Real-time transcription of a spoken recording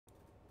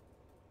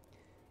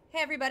Hey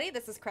everybody,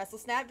 this is Cressel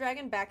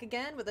Snapdragon back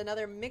again with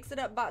another Mix It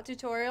Up bot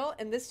tutorial.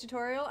 In this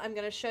tutorial, I'm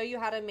going to show you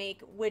how to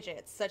make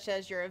widgets, such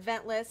as your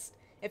event list.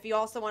 If you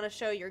also want to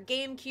show your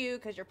game queue,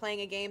 because you're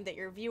playing a game that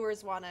your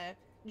viewers want to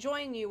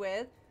join you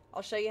with,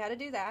 I'll show you how to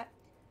do that.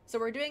 So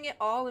we're doing it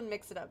all in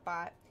Mix It Up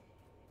bot.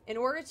 In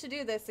order to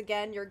do this,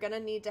 again, you're going to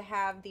need to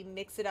have the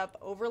Mix It Up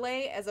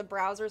overlay as a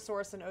browser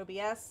source in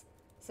OBS.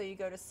 So you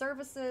go to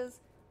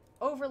Services,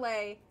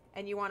 Overlay,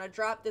 and you want to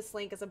drop this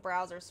link as a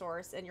browser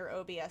source in your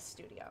OBS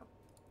studio.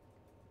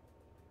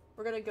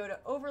 We're going to go to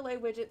Overlay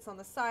Widgets on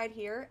the side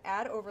here,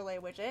 Add Overlay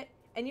Widget,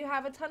 and you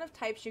have a ton of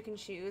types you can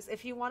choose.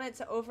 If you wanted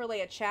to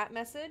overlay a chat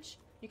message,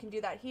 you can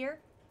do that here.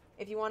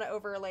 If you want to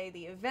overlay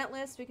the event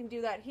list, we can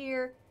do that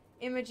here.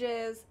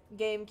 Images,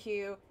 game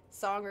queue,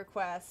 song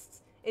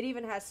requests. It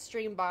even has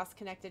Stream Boss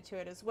connected to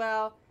it as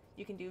well.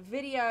 You can do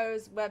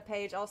videos, web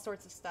page, all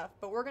sorts of stuff,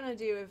 but we're going to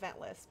do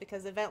event list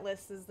because event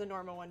list is the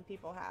normal one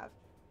people have.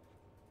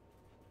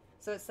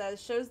 So it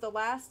says, shows the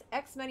last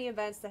X many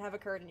events that have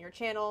occurred in your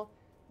channel.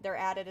 They're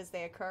added as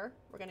they occur.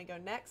 We're going to go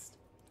next.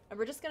 And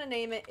we're just going to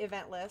name it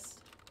event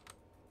list.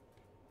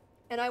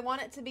 And I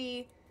want it to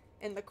be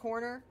in the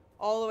corner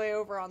all the way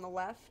over on the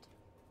left.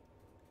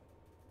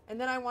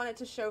 And then I want it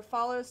to show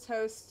follows,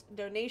 toasts,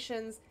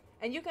 donations,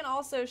 and you can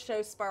also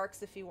show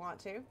sparks if you want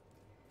to.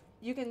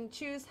 You can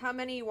choose how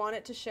many you want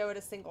it to show at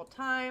a single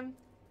time,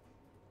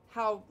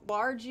 how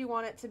large you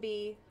want it to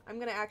be. I'm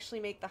going to actually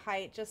make the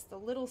height just a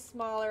little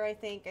smaller, I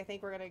think. I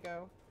think we're going to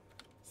go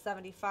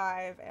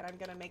 75, and I'm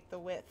going to make the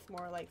width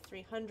more like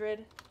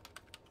 300.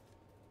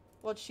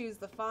 We'll choose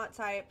the font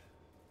type.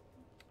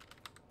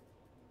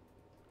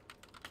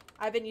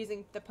 I've been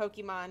using the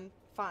Pokemon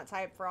font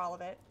type for all of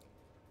it.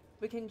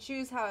 We can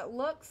choose how it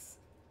looks.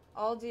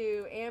 I'll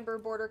do amber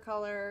border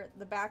color.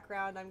 The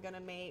background I'm going to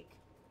make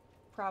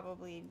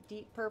probably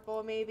deep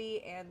purple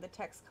maybe, and the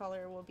text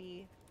color will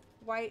be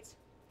white.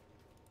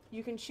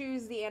 You can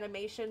choose the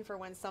animation for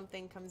when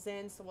something comes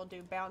in, so we'll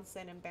do bounce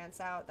in and bounce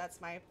out. That's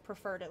my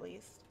preferred at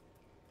least.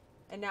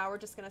 And now we're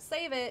just going to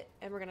save it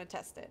and we're going to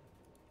test it.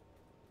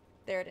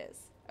 There it is.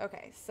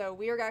 Okay, so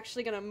we are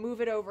actually going to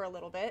move it over a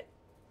little bit.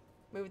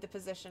 Move the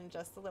position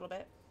just a little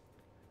bit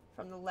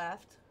from the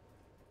left.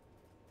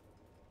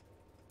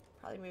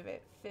 Probably move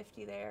it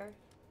 50 there.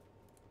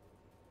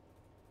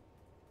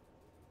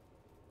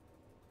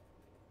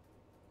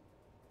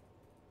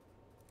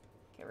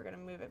 Okay, we're going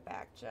to move it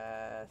back just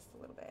a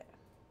little bit.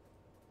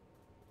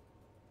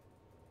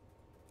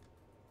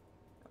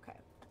 Okay.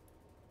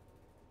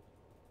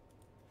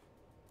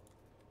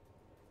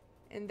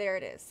 And there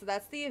it is. So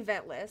that's the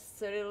event list.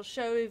 So it'll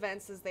show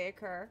events as they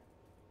occur.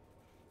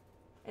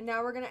 And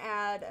now we're going to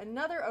add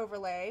another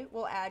overlay.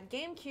 We'll add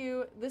game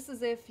queue. This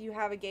is if you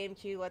have a game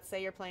queue. Let's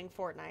say you're playing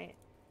Fortnite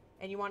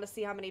and you want to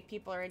see how many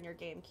people are in your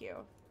game queue.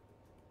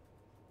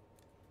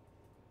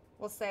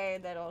 We'll say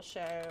that it'll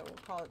show, we'll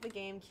call it the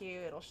game queue.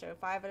 It'll show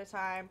 5 at a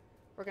time.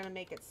 We're going to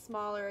make it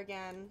smaller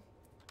again.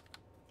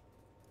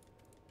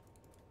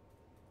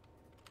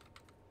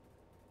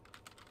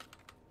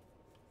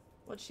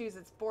 We'll choose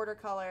its border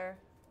color.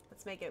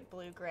 Let's make it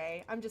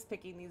blue-gray. I'm just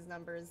picking these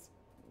numbers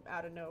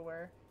out of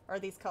nowhere, or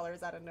these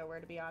colors out of nowhere,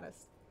 to be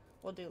honest.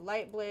 We'll do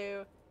light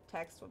blue.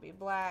 Text will be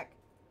black.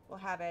 We'll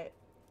have it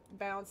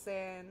bounce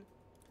in,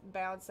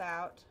 bounce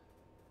out,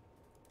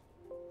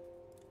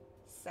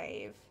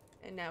 save.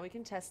 And now we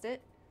can test it.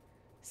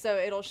 So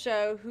it'll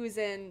show who's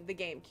in the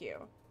game queue.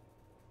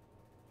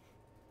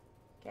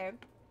 Okay.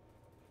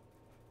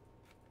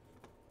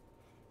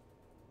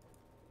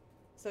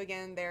 So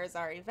again, there's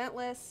our event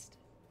list,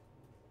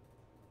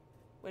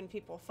 when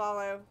people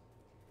follow,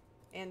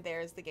 and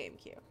there's the game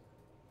queue.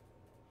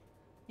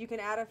 You can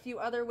add a few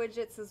other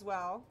widgets as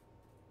well.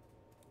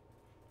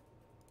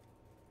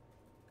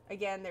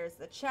 Again, there's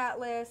the chat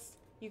list.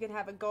 You can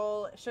have a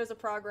goal. It shows a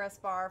progress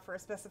bar for a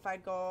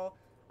specified goal.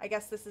 I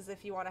guess this is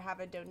if you want to have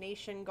a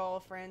donation goal,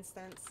 for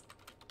instance.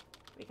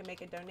 We can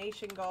make a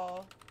donation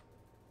goal.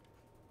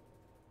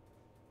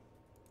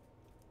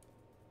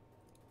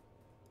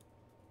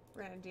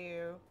 We're going to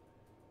do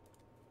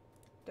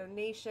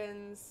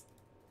donations.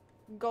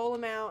 Goal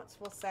amount,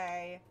 we'll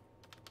say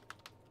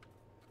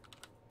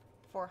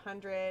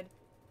 400,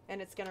 and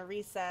it's going to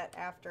reset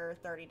after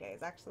 30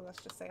 days. Actually,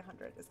 let's just say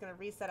 100. It's going to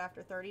reset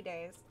after 30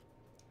 days.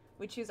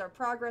 We choose our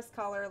progress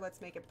color.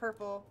 Let's make it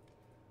purple.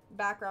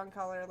 Background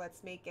color,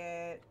 let's make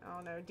it, I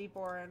don't know, deep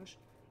orange,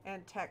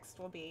 and text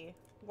will be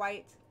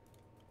white.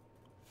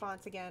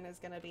 Font again is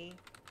going to be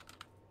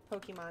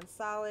Pokemon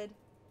Solid.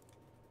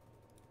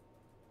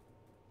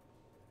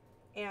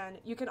 And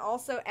you can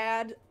also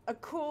add a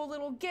cool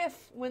little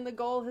GIF when the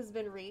goal has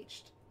been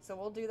reached, so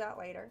we'll do that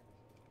later.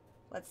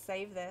 Let's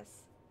save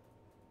this.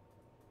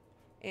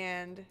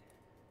 And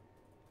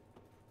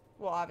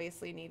we'll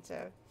obviously need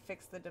to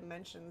fix the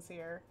dimensions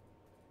here.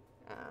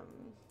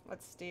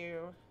 Let's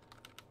do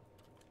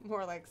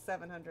more like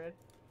 700.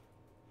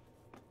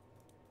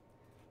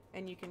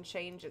 And you can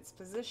change its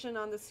position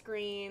on the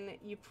screen.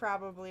 You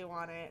probably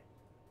want it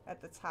at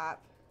the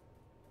top.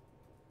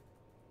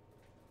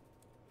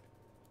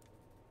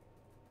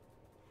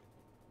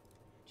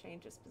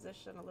 change its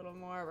position a little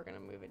more. We're going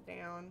to move it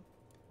down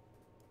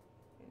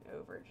and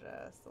over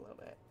just a little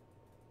bit.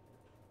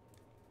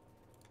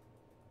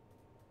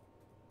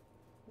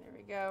 There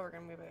we go. We're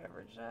going to move it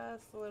over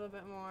just a little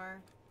bit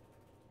more.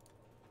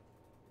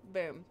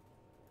 Boom.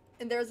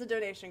 And there's a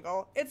donation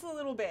goal. It's a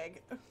little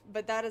big,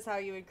 but that is how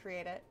you would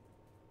create it.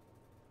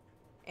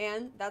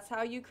 And that's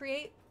how you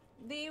create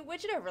the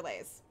widget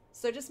overlays.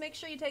 So just make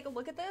sure you take a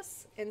look at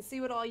this and see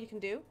what all you can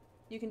do.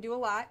 You can do a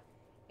lot.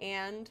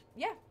 And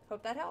yeah,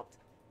 hope that helped.